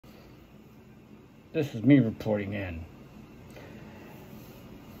This is me reporting in.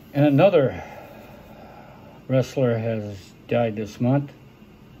 And another wrestler has died this month.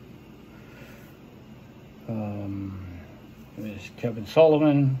 It was Kevin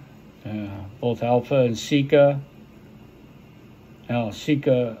Sullivan, both Alpha and Sika. Now,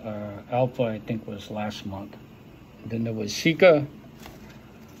 Sika, Alpha, I think, was last month. Then there was Sika.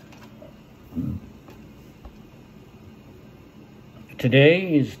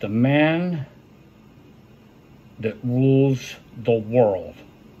 Today is the man that rules the world.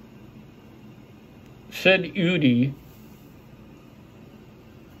 Sid Eudy,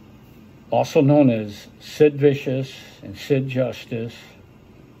 also known as Sid Vicious and Sid Justice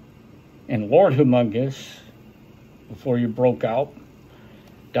and Lord Humongous, before you broke out,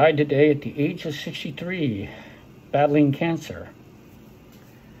 died today at the age of 63, battling cancer.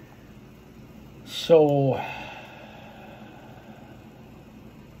 So,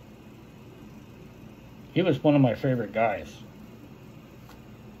 he was one of my favorite guys.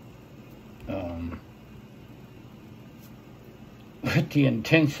 With the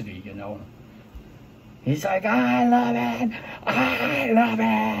intensity, you know. He's like, I love it, I love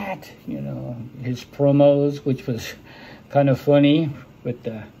it. You know, his promos, which was kind of funny with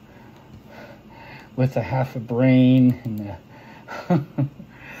the half a brain and the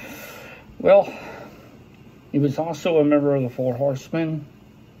well, he was also a member of the Four Horsemen.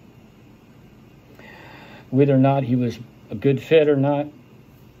 Whether or not he was a good fit or not,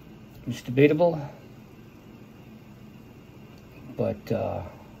 it's debatable. But the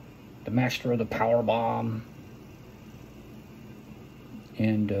master of the power bomb,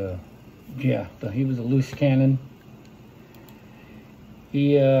 and yeah, he was a loose cannon.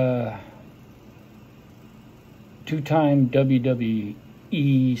 He two-time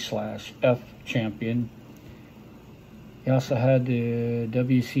WWE/F champion. He also had the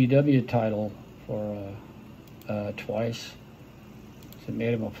WCW title for twice. So it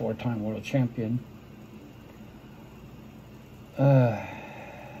made him a four-time world champion.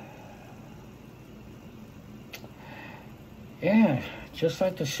 Yeah, just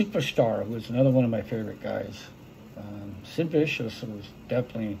like the Superstar, who was another one of my favorite guys. Sid Vicious was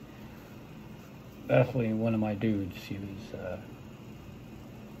definitely one of my dudes. He was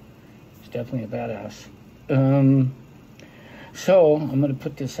definitely a badass. So I'm gonna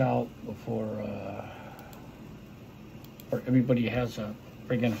put this out before everybody has a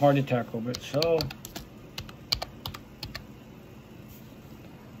friggin' heart attack over it. So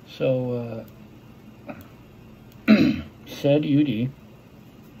Sid Eudy,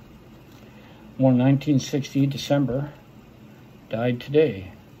 born 1960, December, died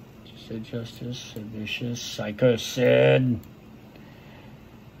today. Sid Justice, Sid Vicious, Psycho Sid,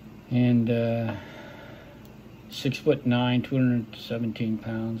 and 6'9", 217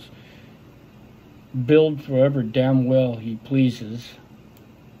 pounds. Billed forever damn well he pleases.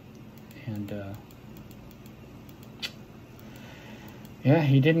 And yeah,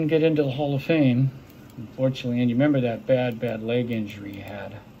 he didn't get into the Hall of Fame, unfortunately. And you remember that bad leg injury he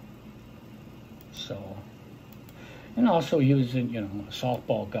had. So, and also he was, a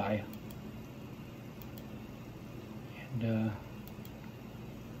softball guy. And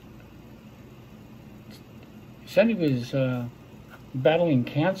he said he was battling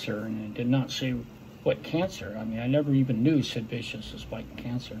cancer, and it did not say what cancer. I mean, I never even knew Sid Vicious was fighting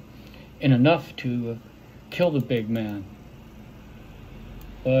cancer, and enough to kill the big man.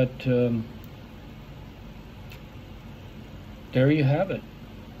 But there you have it.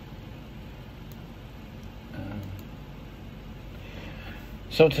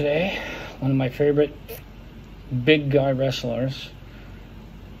 So today, one of my favorite big guy wrestlers,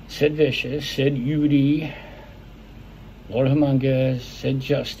 Sid Vicious, Sid Eudy, Lord Humongous, Sid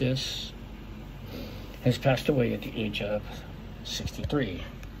Justice, has passed away at the age of 63.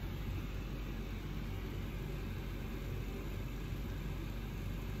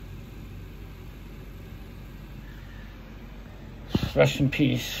 Rest in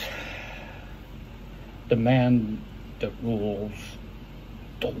peace, the man that rules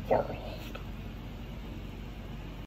the world.